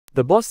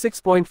The Bosch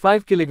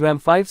 6.5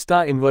 kg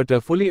 5-star inverter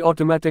fully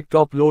automatic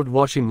top-load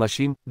washing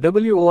machine,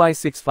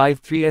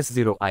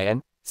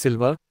 WOI653S0IN,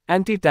 silver,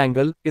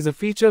 anti-tangle, is a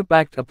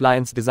feature-packed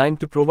appliance designed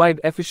to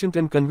provide efficient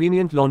and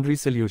convenient laundry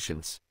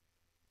solutions.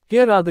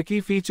 Here are the key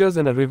features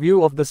and a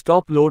review of the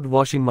top-load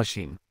washing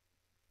machine.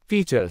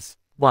 Features.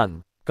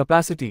 1.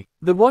 Capacity.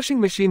 The washing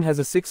machine has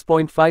a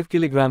 6.5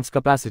 kg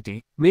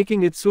capacity,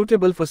 making it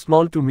suitable for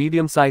small to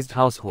medium-sized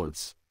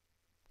households.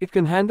 It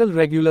can handle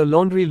regular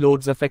laundry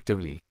loads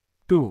effectively.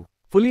 2.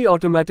 Fully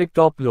automatic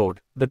top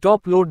load. The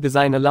top load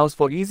design allows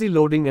for easy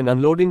loading and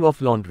unloading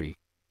of laundry.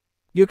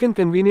 You can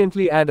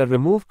conveniently add or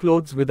remove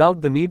clothes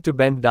without the need to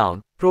bend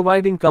down,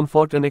 providing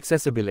comfort and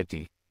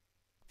accessibility.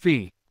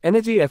 3.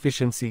 Energy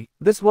efficiency.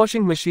 This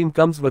washing machine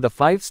comes with a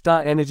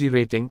 5-star energy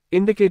rating,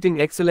 indicating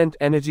excellent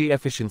energy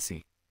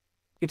efficiency.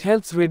 It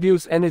helps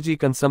reduce energy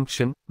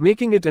consumption,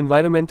 making it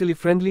environmentally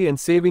friendly and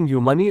saving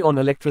you money on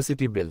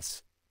electricity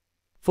bills.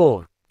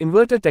 4.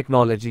 Inverter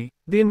technology.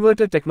 The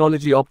inverter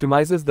technology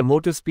optimizes the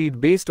motor speed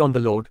based on the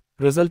load,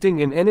 resulting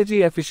in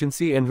energy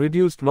efficiency and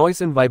reduced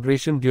noise and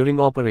vibration during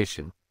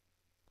operation.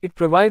 It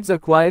provides a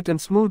quiet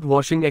and smooth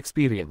washing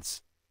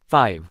experience.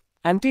 5.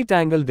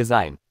 Anti-tangle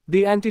design.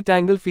 The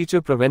anti-tangle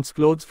feature prevents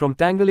clothes from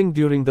tangling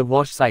during the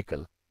wash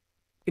cycle.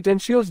 It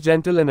ensures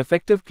gentle and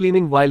effective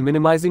cleaning while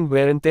minimizing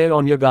wear and tear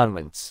on your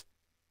garments.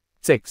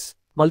 6.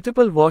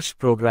 Multiple wash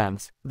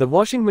programs. The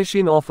washing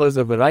machine offers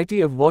a variety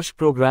of wash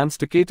programs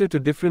to cater to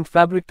different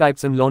fabric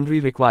types and laundry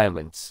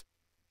requirements.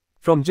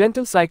 From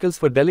gentle cycles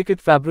for delicate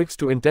fabrics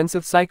to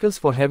intensive cycles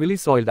for heavily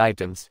soiled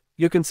items,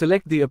 you can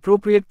select the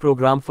appropriate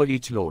program for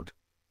each load.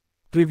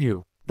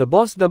 Review. The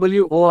Bosch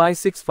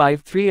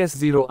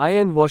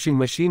WOI653S0IN washing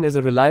machine is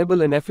a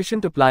reliable and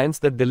efficient appliance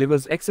that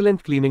delivers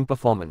excellent cleaning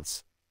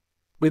performance.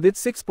 With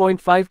its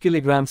 6.5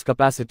 kg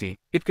capacity,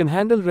 it can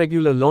handle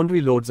regular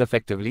laundry loads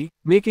effectively,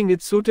 making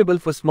it suitable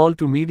for small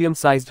to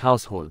medium-sized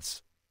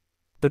households.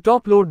 The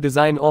top-load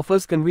design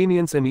offers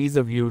convenience and ease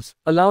of use,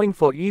 allowing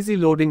for easy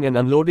loading and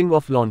unloading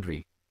of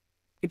laundry.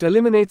 It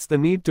eliminates the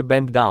need to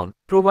bend down,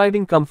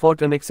 providing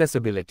comfort and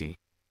accessibility.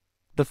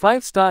 The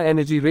 5-star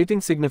energy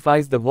rating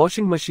signifies the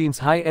washing machine's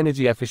high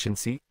energy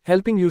efficiency,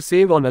 helping you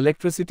save on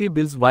electricity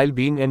bills while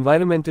being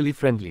environmentally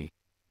friendly.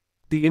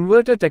 The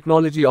inverter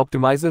technology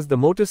optimizes the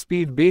motor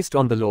speed based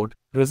on the load,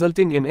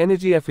 resulting in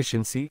energy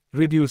efficiency,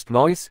 reduced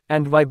noise,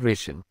 and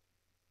vibration.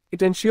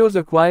 It ensures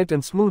a quiet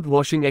and smooth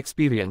washing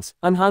experience,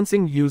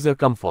 enhancing user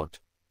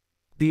comfort.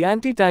 The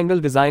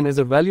anti-tangle design is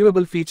a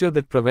valuable feature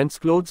that prevents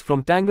clothes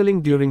from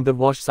tangling during the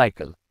wash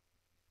cycle.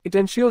 It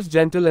ensures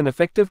gentle and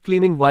effective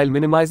cleaning while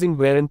minimizing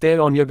wear and tear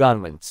on your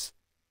garments.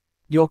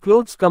 Your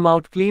clothes come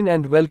out clean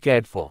and well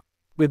cared for.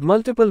 With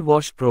multiple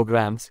wash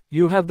programs,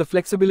 you have the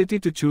flexibility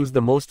to choose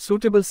the most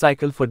suitable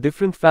cycle for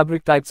different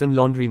fabric types and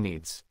laundry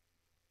needs.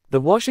 The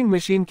washing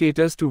machine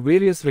caters to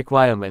various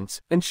requirements,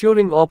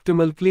 ensuring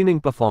optimal cleaning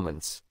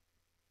performance.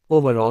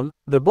 Overall,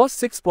 the Bosch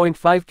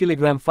 6.5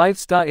 kg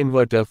 5-star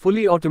inverter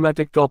fully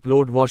automatic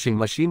top-load washing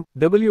machine,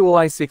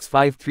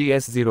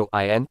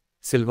 WOI653S0IN,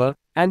 silver,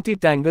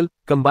 anti-tangle,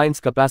 combines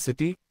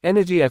capacity,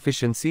 energy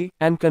efficiency,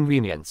 and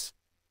convenience.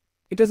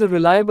 It is a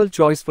reliable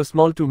choice for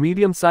small to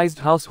medium-sized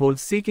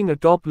households seeking a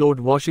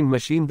top-load washing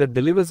machine that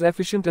delivers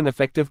efficient and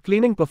effective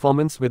cleaning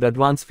performance with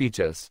advanced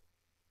features.